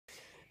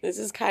This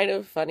is kind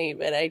of funny,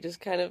 but I just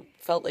kind of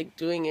felt like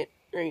doing it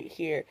right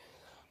here.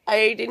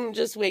 I didn't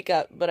just wake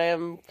up, but I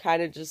am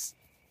kind of just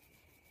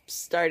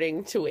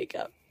starting to wake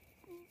up.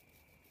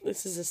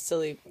 This is a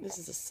silly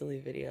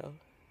video.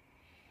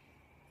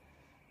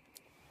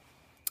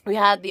 We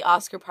had the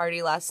Oscar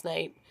party last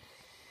night,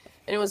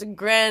 and it was a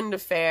grand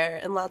affair,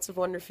 and lots of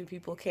wonderful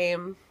people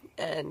came,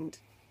 and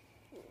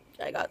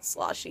I got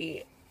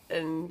sloshy,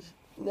 and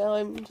now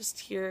I'm just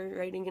here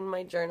writing in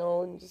my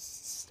journal and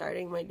just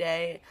starting my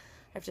day.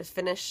 I have to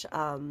finish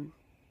the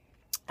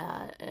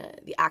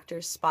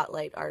Actors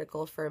Spotlight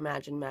article for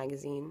Imagine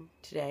magazine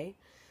today,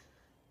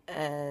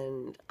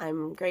 and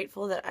I'm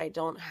grateful that I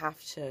don't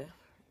have to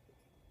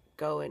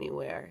go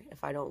anywhere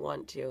if I don't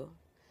want to,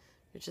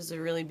 which is a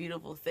really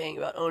beautiful thing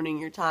about owning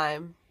your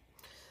time.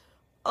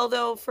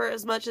 Although, for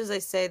as much as I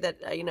say that,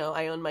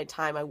 I own my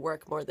time, I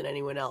work more than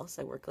anyone else.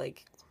 I work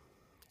like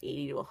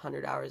 80 to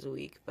 100 hours a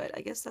week, but I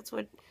guess that's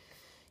what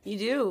you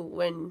do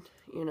when,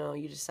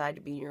 you decide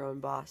to be your own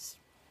boss.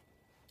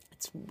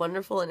 It's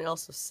wonderful, and it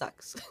also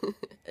sucks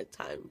at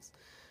times.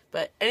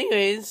 But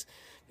anyways,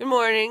 good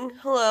morning.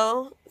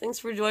 Hello. Thanks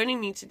for joining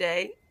me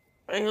today.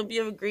 I hope you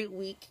have a great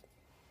week.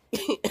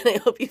 And I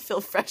hope you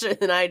feel fresher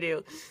than I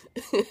do.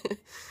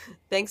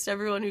 Thanks to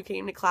everyone who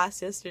came to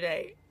class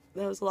yesterday.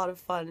 That was a lot of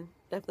fun.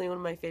 Definitely one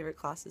of my favorite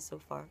classes so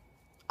far.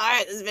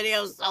 Alright, this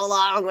video is so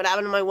long. What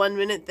happened to my 1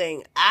 minute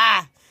thing?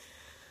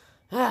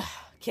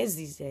 Kids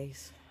these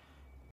days.